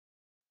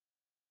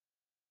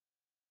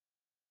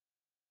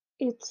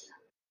It's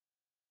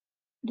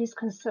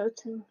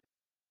disconcerting,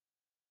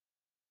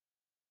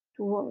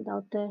 the world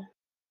out there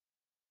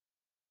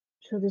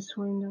through this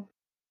window.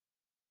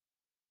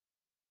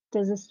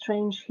 There's a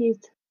strange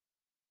heat.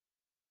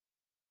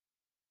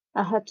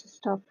 I had to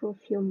stop for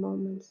a few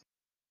moments,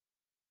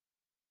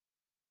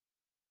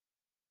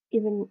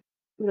 even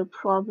with a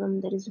problem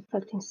that is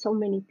affecting so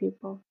many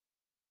people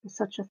in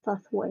such a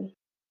tough way.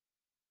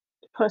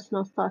 The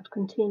personal thought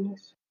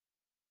continues.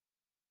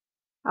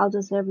 How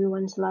does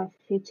everyone's life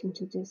fit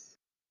into this?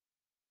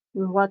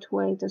 In what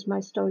way does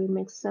my story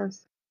make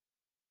sense?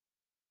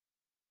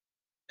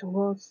 The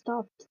world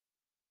stopped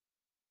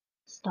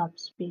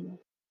spinning.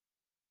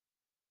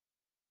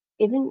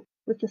 Even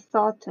with the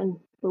thought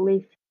and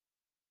belief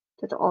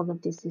that all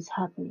of this is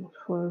happening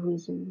for a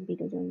reason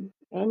bigger than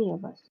any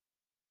of us,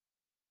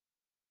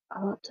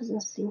 a lot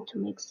doesn't seem to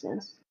make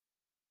sense.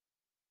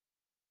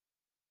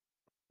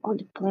 All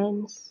the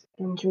plans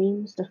and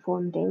dreams that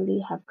form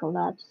daily have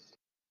collapsed.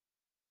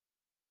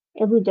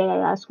 Every day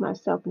I ask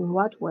myself in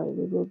what way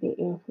we will be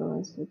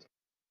influenced.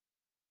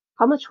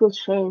 How much will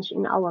change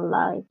in our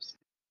lives?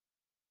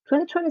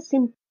 2020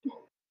 seemed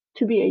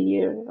to be a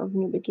year of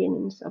new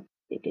beginnings, of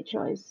bigger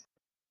joys.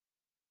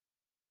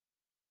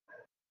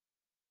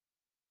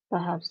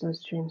 Perhaps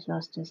those dreams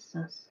lost their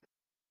sense.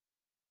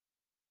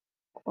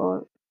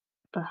 Or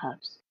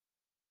perhaps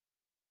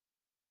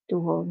the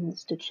world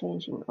needs to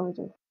change in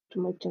order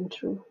to make them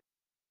true.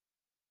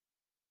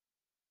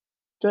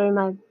 During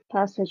my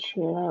passage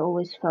here, I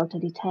always felt a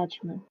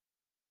detachment.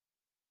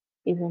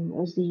 Even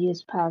as the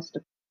years pass,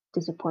 the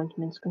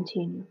disappointments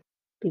continue.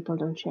 People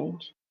don't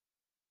change.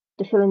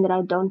 The feeling that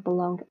I don't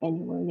belong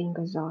anywhere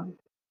lingers on.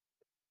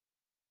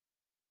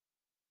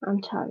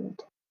 I'm tired,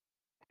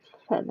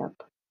 fed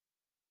up,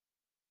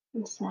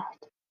 and sad.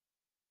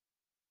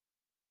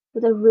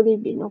 Would there really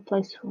be no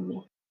place for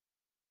me?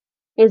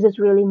 Is it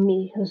really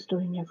me who's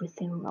doing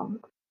everything wrong?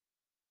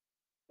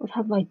 What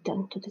have I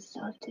done to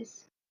deserve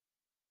this?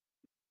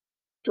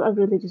 Do I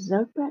really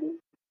deserve better?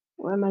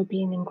 Or am I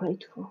being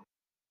ungrateful?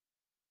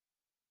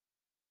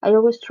 I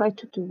always try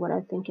to do what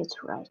I think is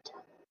right.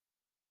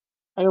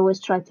 I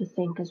always try to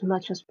think as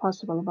much as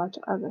possible about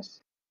others.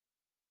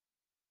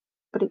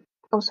 But it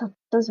also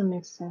doesn't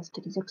make sense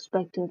that it's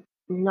expected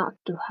not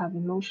to have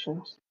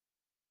emotions.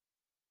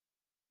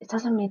 It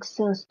doesn't make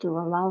sense to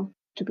allow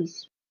to be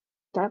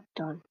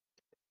stepped on.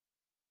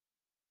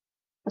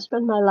 I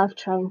spent my life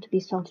trying to be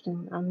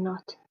something I'm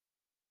not.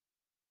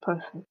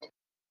 Perfect.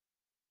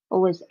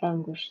 Always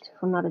anguished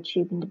for not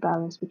achieving the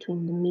balance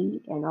between the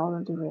me and all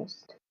of the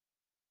rest.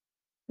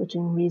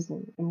 Between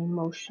reason and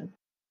emotion.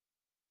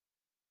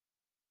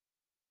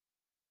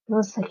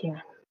 Once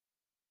again,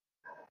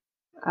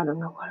 I don't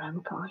know where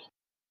I'm going.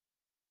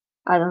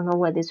 I don't know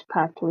where this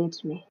path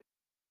leads me.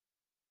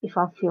 If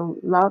I'll feel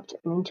loved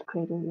and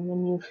integrated in the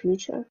near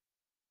future,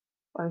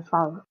 or if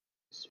I'll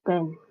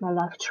spend my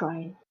life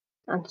trying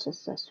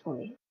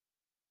unsuccessfully.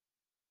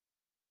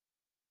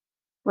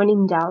 When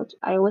in doubt,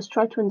 I always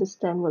try to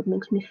understand what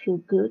makes me feel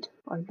good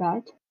or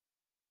bad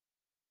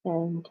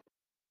and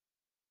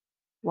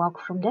walk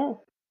from there.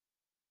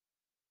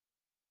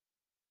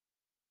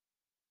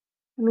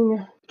 I'm in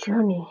a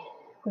journey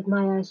with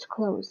my eyes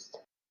closed.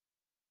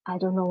 I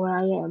don't know where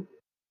I am.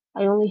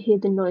 I only hear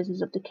the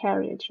noises of the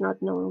carriage,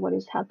 not knowing what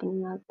is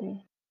happening out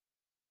there.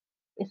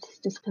 It's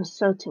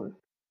disconcerting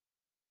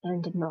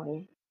and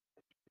annoying.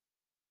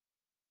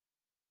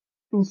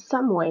 In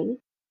some way,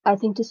 I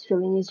think this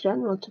feeling is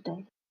general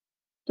today.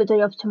 The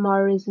day of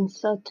tomorrow is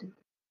uncertain.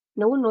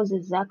 No one knows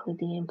exactly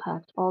the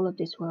impact all of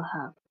this will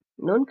have.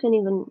 No one can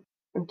even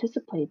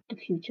anticipate the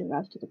future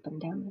after the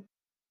pandemic.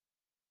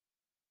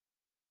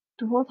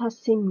 The world has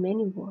seen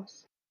many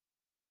wars.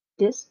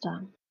 This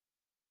time,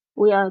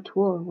 we are at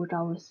war with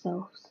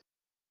ourselves.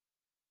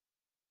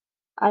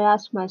 I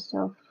ask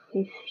myself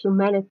if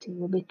humanity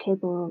will be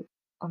capable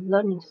of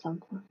learning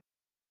something.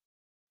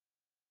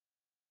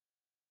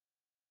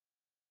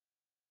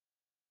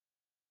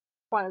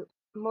 While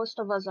most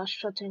of us are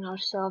shutting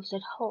ourselves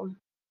at home,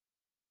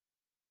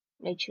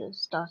 nature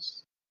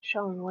starts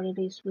showing what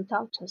it is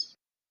without us.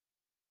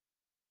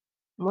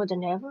 More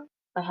than ever,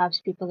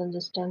 perhaps people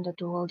understand that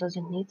the world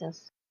doesn't need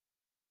us.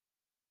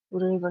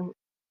 We don't even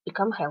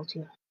become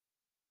healthier.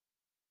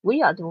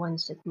 We are the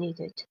ones that need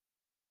it.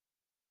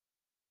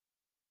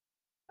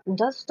 And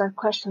thus that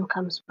question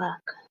comes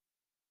back.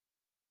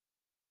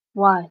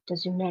 Why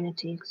does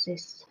humanity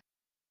exist?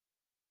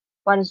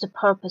 What is the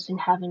purpose in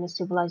having a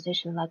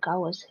civilization like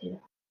ours here?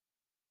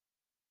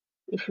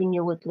 If we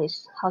knew at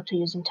least how to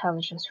use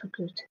intelligence for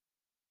good.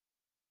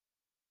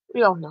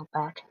 We all know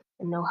bad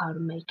and know how to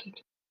make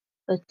it.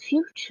 But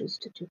few choose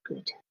to do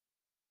good.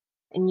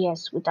 And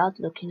yes, without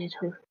looking at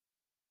who.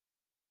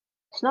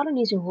 It's not an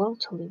easy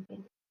world to live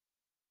in.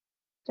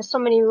 There's so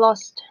many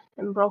lost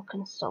and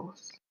broken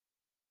souls.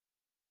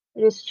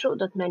 It is true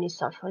that many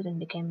suffered and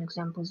became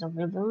examples of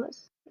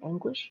evilness,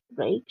 anguish,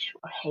 rage,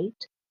 or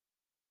hate.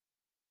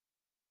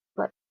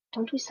 But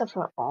don't we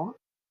suffer all?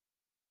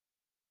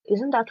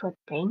 Isn't that what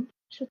pain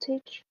should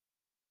teach?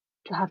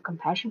 to have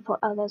compassion for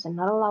others and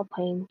not allow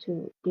pain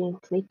to be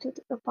inflicted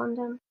upon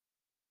them.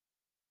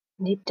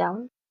 Deep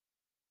down,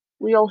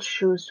 we all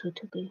choose who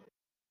to be,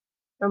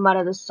 no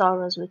matter the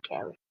sorrows we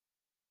carry.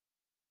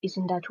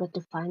 Isn't that what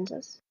defines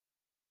us,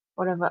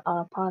 whatever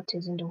our part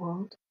is in the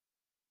world?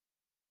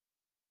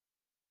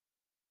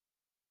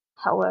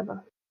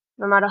 However,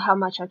 no matter how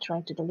much I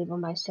try to deliver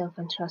myself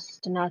and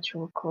trust the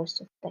natural course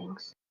of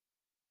things,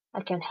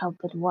 I can't help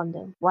but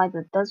wonder why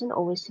there doesn't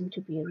always seem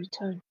to be a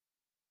return.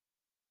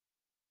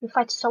 We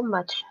fight so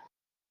much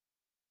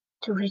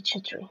to reach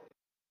a dream,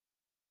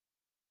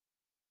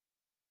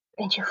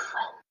 and you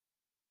fail.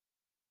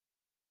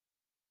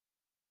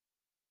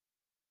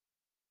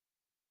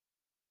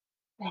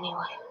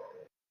 Anyway,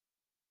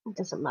 it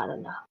doesn't matter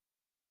now.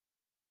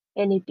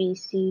 Any B,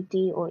 C,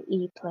 D, or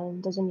E plan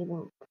doesn't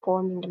even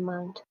form in the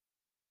mind.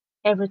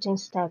 Everything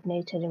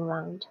stagnated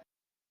around.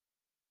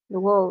 The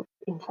world,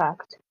 in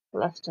fact,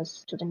 left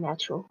us to the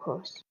natural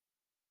course.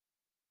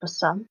 For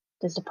some,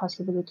 there's the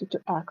possibility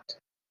to act.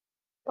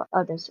 For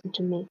others, and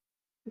to me,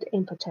 the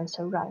impotence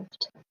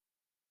arrived.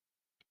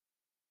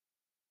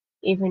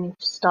 Even if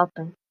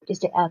stopping is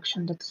the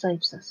action that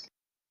saves us.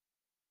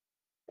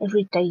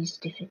 Every day is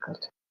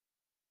difficult,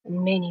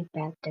 and many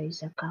bad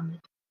days are coming.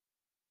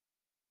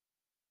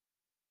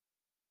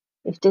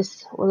 If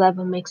this will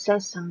ever make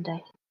sense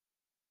someday,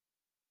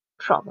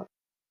 probably.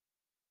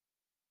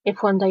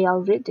 If one day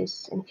I'll read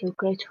this and feel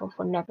grateful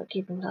for never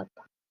giving up,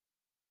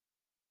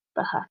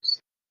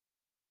 perhaps.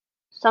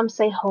 Some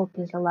say hope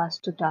is the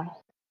last to die.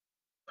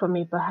 For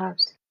me,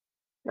 perhaps.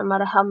 No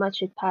matter how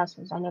much it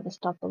passes, I never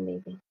stop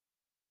believing.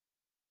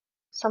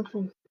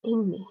 Something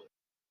in me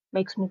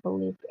makes me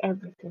believe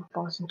everything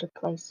falls into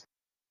place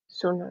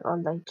sooner or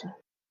later.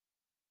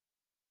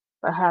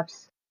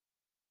 Perhaps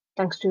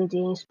thanks to the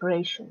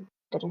inspiration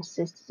that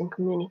insists in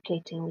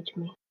communicating with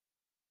me,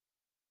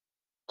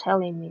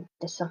 telling me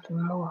there's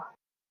something more,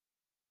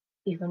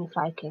 even if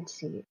I can't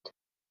see it.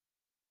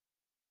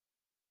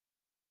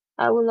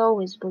 I will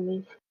always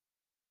believe,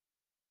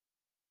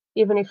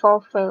 even if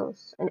all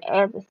fails and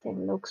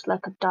everything looks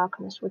like a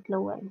darkness with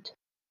no end.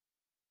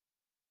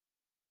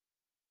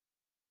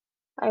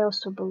 I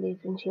also believe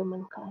in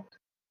humankind.